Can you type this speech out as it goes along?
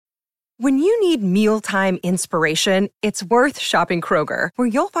When you need mealtime inspiration, it's worth shopping Kroger, where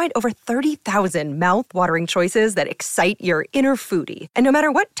you'll find over 30,000 mouth-watering choices that excite your inner foodie. And no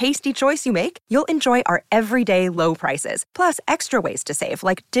matter what tasty choice you make, you'll enjoy our everyday low prices, plus extra ways to save,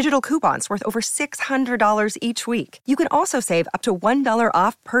 like digital coupons worth over $600 each week. You can also save up to $1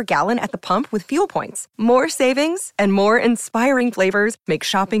 off per gallon at the pump with fuel points. More savings and more inspiring flavors make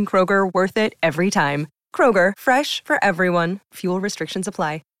shopping Kroger worth it every time. Kroger, fresh for everyone. Fuel restrictions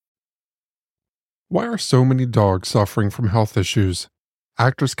apply. Why are so many dogs suffering from health issues?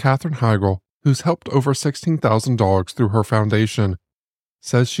 Actress Katherine Heigl, who's helped over 16,000 dogs through her foundation,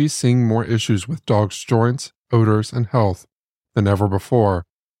 says she's seeing more issues with dogs' joints, odors, and health than ever before.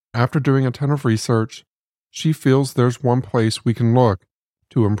 After doing a ton of research, she feels there's one place we can look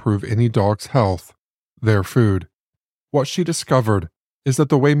to improve any dog's health: their food. What she discovered is that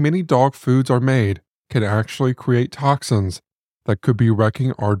the way many dog foods are made can actually create toxins that could be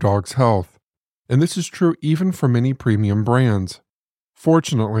wrecking our dog's health. And this is true even for many premium brands.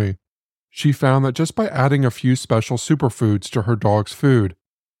 Fortunately, she found that just by adding a few special superfoods to her dog's food,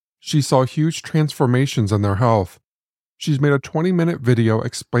 she saw huge transformations in their health. She's made a 20-minute video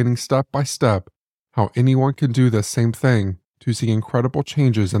explaining step by step how anyone can do this same thing to see incredible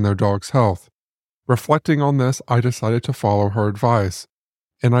changes in their dog's health. Reflecting on this, I decided to follow her advice,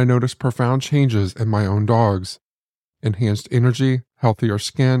 and I noticed profound changes in my own dogs: enhanced energy, healthier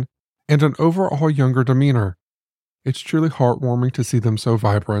skin, and an overall younger demeanor. It's truly heartwarming to see them so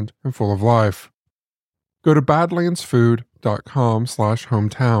vibrant and full of life. Go to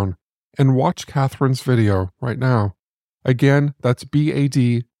badlandsfood.com/hometown and watch Katherine's video right now. Again, that's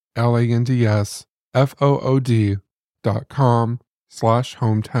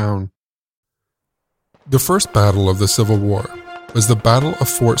badlandsfood.com/hometown. The first battle of the Civil War was the Battle of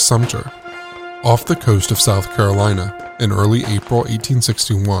Fort Sumter, off the coast of South Carolina in early April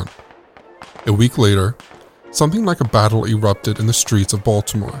 1861. A week later, something like a battle erupted in the streets of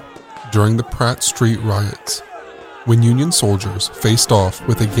Baltimore during the Pratt Street riots, when Union soldiers faced off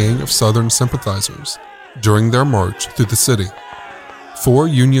with a gang of Southern sympathizers during their march through the city. 4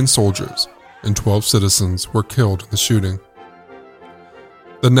 Union soldiers and 12 citizens were killed in the shooting.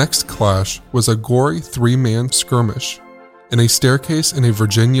 The next clash was a gory 3-man skirmish in a staircase in a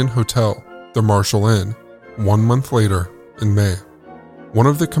Virginian hotel, the Marshall Inn, 1 month later in May. One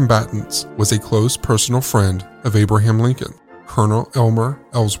of the combatants was a close personal friend of Abraham Lincoln, Colonel Elmer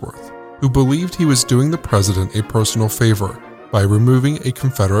Ellsworth, who believed he was doing the president a personal favor by removing a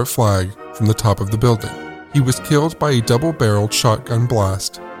Confederate flag from the top of the building. He was killed by a double-barreled shotgun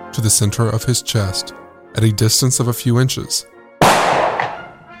blast to the center of his chest at a distance of a few inches.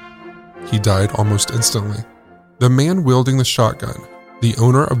 He died almost instantly. The man wielding the shotgun, the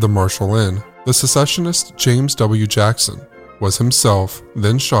owner of the Marshall Inn, the secessionist James W. Jackson, was himself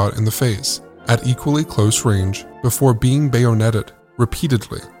then shot in the face at equally close range before being bayoneted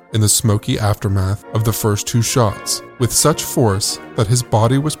repeatedly in the smoky aftermath of the first 2 shots, with such force that his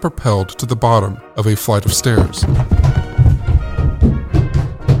body was propelled to the bottom of a flight of stairs.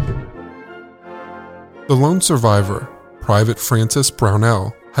 The lone survivor, Private Francis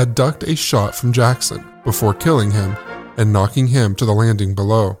Brownell, had ducked a shot from Jackson before killing him and knocking him to the landing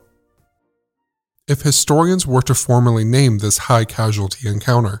below. If historians were to formally name this high-casualty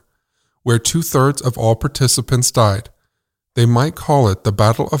encounter, where 2/3 of all participants died, they might call it the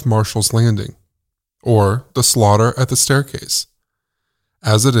Battle of Marshall's Landing, or the slaughter at the staircase.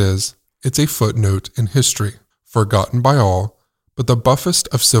 As it is, it's a footnote in history, forgotten by all but the buffest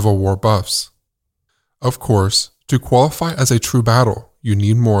of Civil War buffs. Of course, to qualify as a true battle, you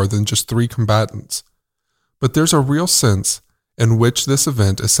need more than just 3 combatants, but there's a real sense in which this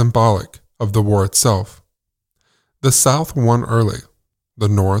event is symbolic of the war itself. The South won early, the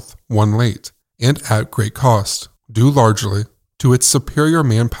North won late, and at great cost, due largely to its superior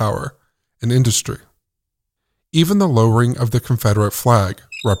manpower and industry. Even the lowering of the Confederate flag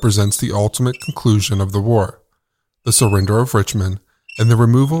represents the ultimate conclusion of the war, the surrender of Richmond, and the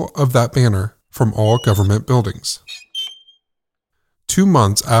removal of that banner from all government buildings. 2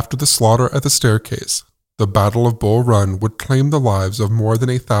 months after the slaughter at the staircase, the Battle of Bull Run would claim the lives of more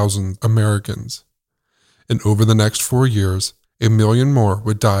than 1,000 Americans. And over the next 4 years, 1 million more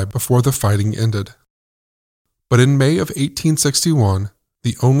would die before the fighting ended. But in May of 1861,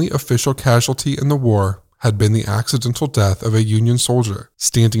 the only official casualty in the war had been the accidental death of a Union soldier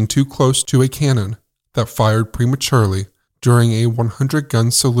standing too close to a cannon that fired prematurely during a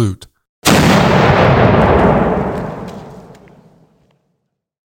 100-gun salute.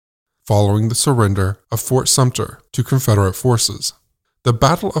 Following the surrender of Fort Sumter to Confederate forces. The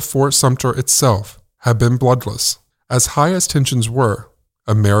Battle of Fort Sumter itself had been bloodless. As high as tensions were,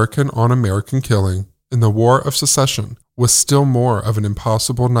 American on American killing in the War of Secession was still more of an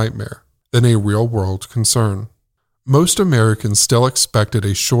impossible nightmare than a real-world concern. Most Americans still expected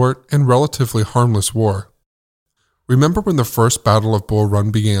a short and relatively harmless war. Remember when the First Battle of Bull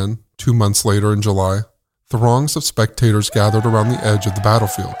Run began 2 months later in July? Throngs of spectators gathered around the edge of the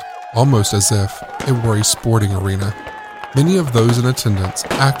battlefield, almost as if it were a sporting arena. Many of those in attendance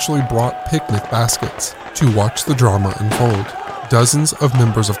actually brought picnic baskets to watch the drama unfold. Dozens of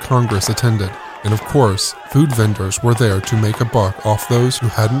members of Congress attended, and of course, food vendors were there to make a buck off those who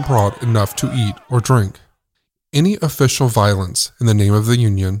hadn't brought enough to eat or drink. Any official violence in the name of the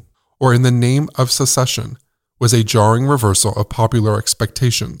Union or in the name of secession was a jarring reversal of popular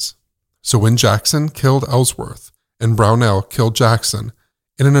expectations. So when Jackson killed Ellsworth and Brownell killed Jackson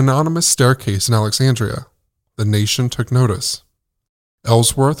in an anonymous staircase in Alexandria, the nation took notice.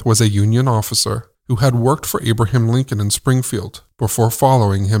 Ellsworth was a Union officer who had worked for Abraham Lincoln in Springfield before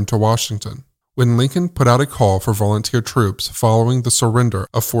following him to Washington. When Lincoln put out a call for volunteer troops following the surrender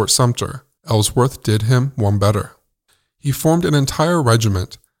of Fort Sumter, Ellsworth did him one better. He formed an entire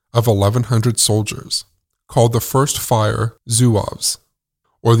regiment of 1,100 soldiers, called the First Fire Zouaves,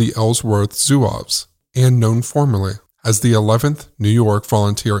 or the Ellsworth Zouaves, and known formally as the 11th New York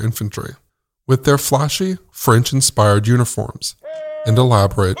Volunteer Infantry. With their flashy, French-inspired uniforms and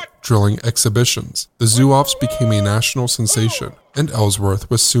elaborate drilling exhibitions, the Zouaves became a national sensation, and Ellsworth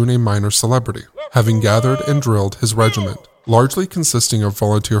was soon a minor celebrity, having gathered and drilled his regiment, largely consisting of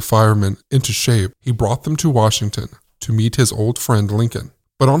volunteer firemen, into shape. He brought them to Washington to meet his old friend Lincoln.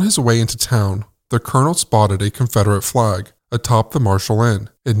 But on his way into town, the colonel spotted a Confederate flag atop the Marshall Inn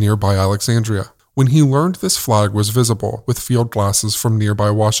in nearby Alexandria. When he learned this flag was visible with field glasses from nearby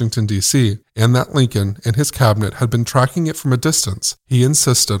Washington, D.C., and that Lincoln and his cabinet had been tracking it from a distance, he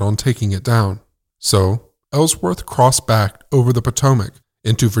insisted on taking it down. So, Ellsworth crossed back over the Potomac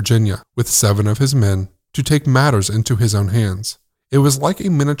into Virginia with 7 of his men to take matters into his own hands. It was like a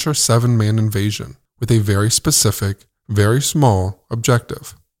miniature 7-man invasion with a very specific, very small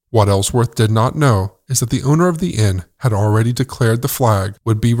objective. What Ellsworth did not know is that the owner of the inn had already declared the flag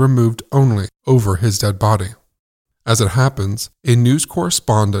would be removed only over his dead body. As it happens, a news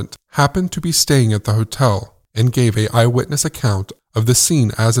correspondent happened to be staying at the hotel and gave an eyewitness account of the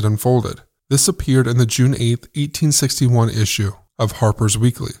scene as it unfolded. This appeared in the June 8, 1861 issue of Harper's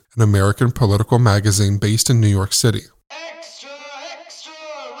Weekly, an American political magazine based in New York City. Extra, extra,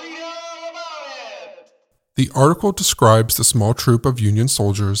 read all about it. The article describes the small troop of Union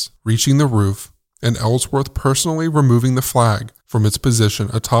soldiers reaching the roof and Ellsworth personally removing the flag from its position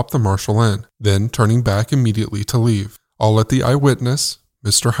atop the Marshall Inn, then turning back immediately to leave. I'll let the eyewitness,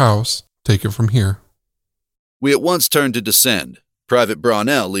 Mr. House, take it from here. We at once turned to descend, Private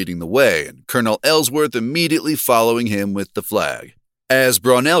Brownell leading the way and Colonel Ellsworth immediately following him with the flag. As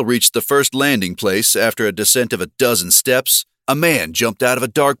Brownell reached the first landing place after a descent of a dozen steps, a man jumped out of a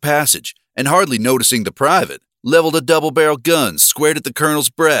dark passage and, hardly noticing the private, leveled a double-barrel gun squared at the colonel's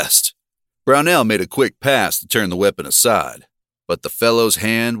breast. Brownell made a quick pass to turn the weapon aside, but the fellow's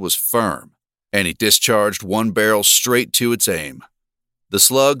hand was firm, and he discharged one barrel straight to its aim. The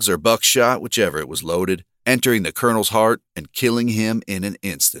slugs or buckshot, whichever it was loaded, entering the colonel's heart and killing him in an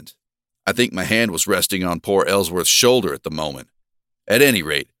instant. I think my hand was resting on poor Ellsworth's shoulder at the moment. At any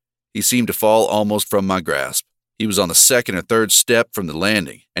rate, he seemed to fall almost from my grasp. He was on the second or third step from the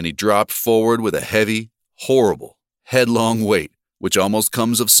landing, and he dropped forward with a heavy, horrible, headlong weight, which almost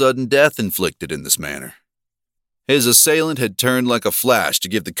comes of sudden death inflicted in this manner. His assailant had turned like a flash to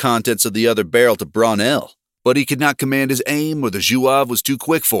give the contents of the other barrel to Brownell, but he could not command his aim, or the Zouave was too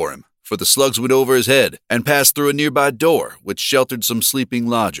quick for him, for the slugs went over his head and passed through a nearby door, which sheltered some sleeping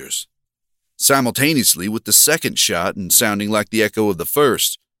lodgers. Simultaneously with the second shot, and sounding like the echo of the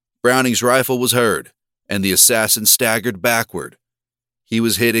first, Browning's rifle was heard, and the assassin staggered backward. He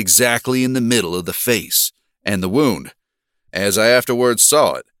was hit exactly in the middle of the face, and the wound, as I afterwards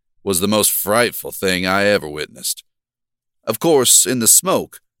saw it, was the most frightful thing I ever witnessed. Of course, in the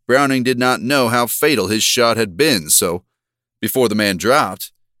smoke, Browning did not know how fatal his shot had been, so, before the man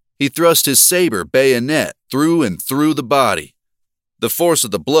dropped, he thrust his saber bayonet through and through the body, the force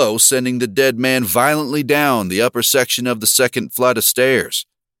of the blow sending the dead man violently down the upper section of the second flight of stairs,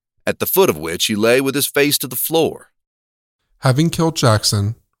 at the foot of which he lay with his face to the floor. Having killed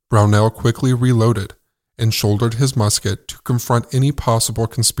Jackson, Brownell quickly reloaded and shouldered his musket to confront any possible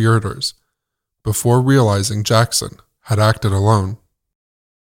conspirators, before realizing Jackson had acted alone.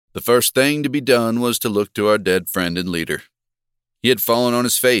 The first thing to be done was to look to our dead friend and leader. He had fallen on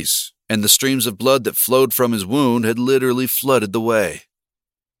his face, and the streams of blood that flowed from his wound had literally flooded the way.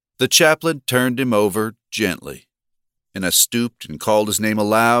 The chaplain turned him over gently. and I stooped and called his name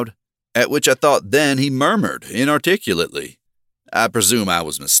aloud, at which I thought then he murmured inarticulately. I presume I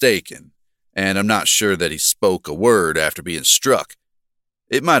was mistaken, and I'm not sure that he spoke a word after being struck.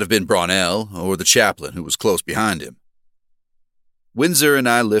 It might have been Brownell or the chaplain who was close behind him. Windsor and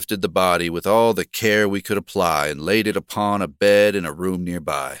I lifted the body with all the care we could apply and laid it upon a bed in a room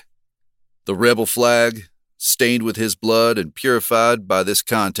nearby. The rebel flag, stained with his blood and purified by this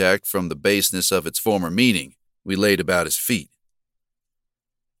contact from the baseness of its former meaning, we laid about his feet.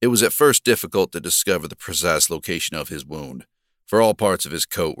 It was at first difficult to discover the precise location of his wound, for all parts of his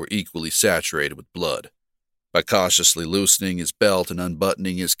coat were equally saturated with blood. By cautiously loosening his belt and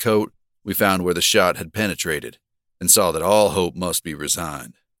unbuttoning his coat, we found where the shot had penetrated, and saw that all hope must be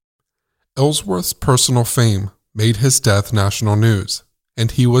resigned. Ellsworth's personal fame made his death national news,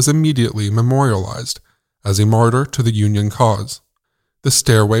 and he was immediately memorialized as a martyr to the Union cause. The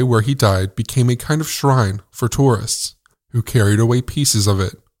stairway where he died became a kind of shrine for tourists, who carried away pieces of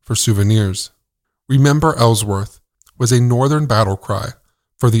it for souvenirs. Remember Ellsworth was a northern battle cry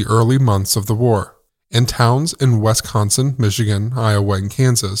for the early months of the war, and towns in Wisconsin, Michigan, Iowa, and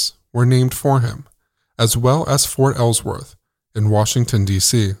Kansas were named for him, as well as Fort Ellsworth in Washington,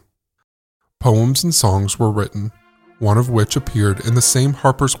 D.C. Poems and songs were written, one of which appeared in the same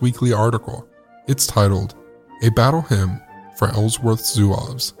Harper's Weekly article. It's titled, A Battle Hymn for Ellsworth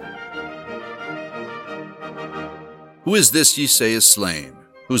Zouaves. Who is this ye say is slain,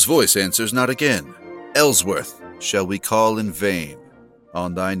 whose voice answers not again? Ellsworth shall we call in vain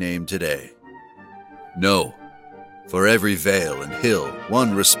on thy name today. No, for every vale and hill,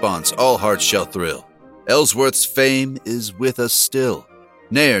 one response all hearts shall thrill. Ellsworth's fame is with us still,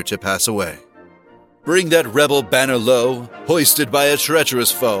 ne'er to pass away. Bring that rebel banner low, hoisted by a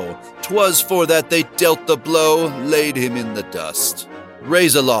treacherous foe. 'Twas for that they dealt the blow, laid him in the dust.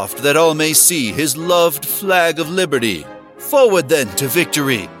 Raise aloft that all may see his loved flag of liberty. Forward then to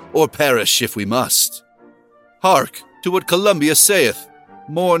victory, or perish if we must. Hark to what Columbia saith,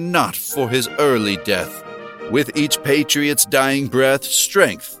 mourn not for his early death. With each patriot's dying breath,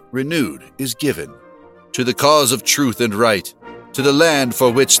 strength renewed is given. To the cause of truth and right, to the land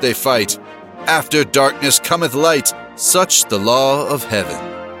for which they fight. After darkness cometh light, such the law of heaven.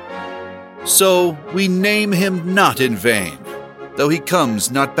 So we name him not in vain, though he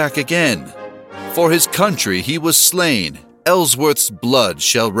comes not back again. For his country he was slain, Ellsworth's blood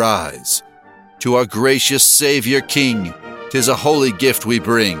shall rise. To our gracious Savior King, 'tis a holy gift we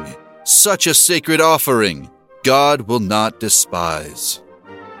bring, such a sacred offering, God will not despise.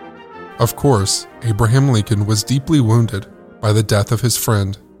 Of course, Abraham Lincoln was deeply wounded by the death of his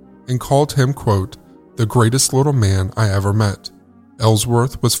friend and called him, quote, the greatest little man I ever met.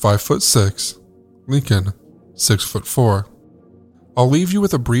 Ellsworth was 5'6", Lincoln 6'4". I'll leave you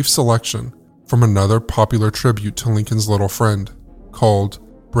with a brief selection from another popular tribute to Lincoln's little friend called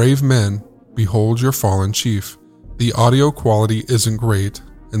Brave Men, Behold Your Fallen Chief. The audio quality isn't great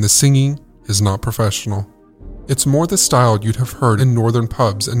and the singing is not professional. It's more the style you'd have heard in northern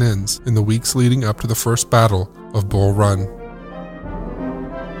pubs and inns in the weeks leading up to the first battle of Bull Run.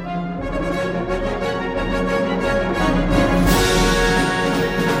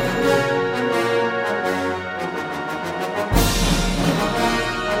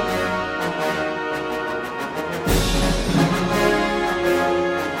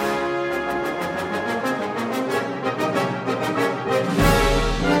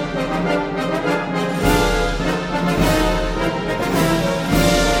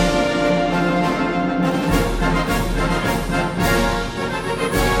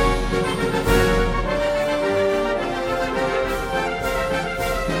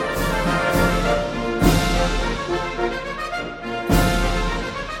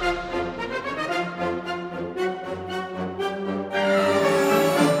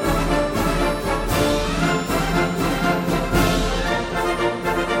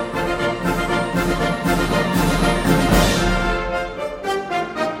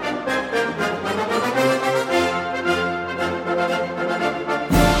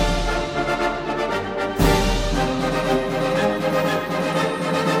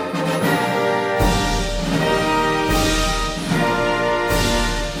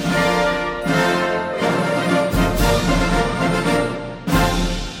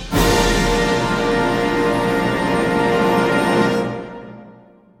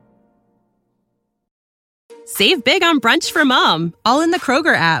 Save big on brunch for mom, all in the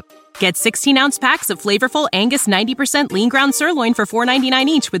Kroger app. Get 16-ounce packs of flavorful Angus 90% lean ground sirloin for $4.99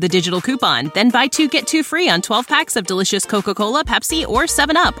 each with a digital coupon. Then buy 2, get 2 free on 12 packs of delicious Coca-Cola, Pepsi, or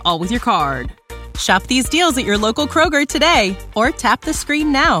 7-Up, all with your card. Shop these deals at your local Kroger today, or tap the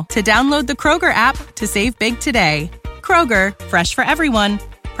screen now to download the Kroger app to save big today. Kroger, fresh for everyone.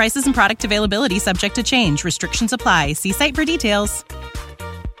 Prices and product availability subject to change. Restrictions apply. See site for details.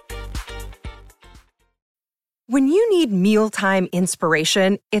 When you need mealtime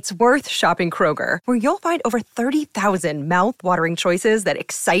inspiration, it's worth shopping Kroger, where you'll find over 30,000 mouth-watering choices that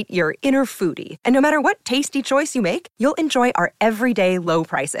excite your inner foodie. And no matter what tasty choice you make, you'll enjoy our everyday low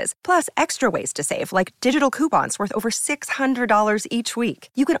prices, plus extra ways to save, like digital coupons worth over $600 each week.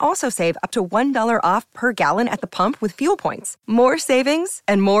 You can also save up to $1 off per gallon at the pump with fuel points. More savings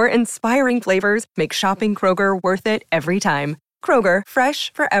and more inspiring flavors make shopping Kroger worth it every time. Kroger,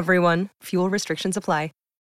 fresh for everyone. Fuel restrictions apply.